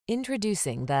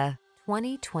Introducing the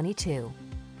 2022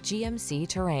 GMC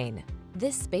Terrain.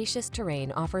 This spacious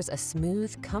Terrain offers a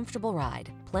smooth, comfortable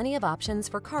ride, plenty of options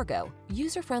for cargo,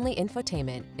 user-friendly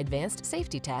infotainment, advanced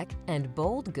safety tech, and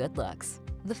bold good looks.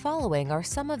 The following are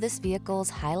some of this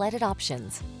vehicle's highlighted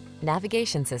options: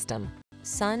 navigation system,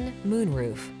 sun,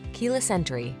 moonroof, keyless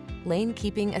entry, lane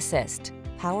keeping assist,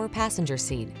 power passenger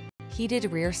seat,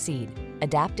 heated rear seat,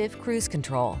 adaptive cruise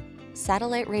control,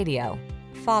 satellite radio,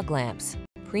 fog lamps,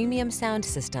 premium sound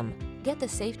system. Get the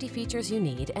safety features you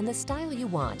need and the style you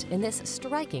want in this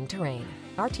striking Terrain.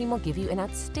 Our team will give you an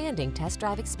outstanding test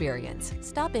drive experience.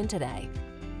 Stop in today.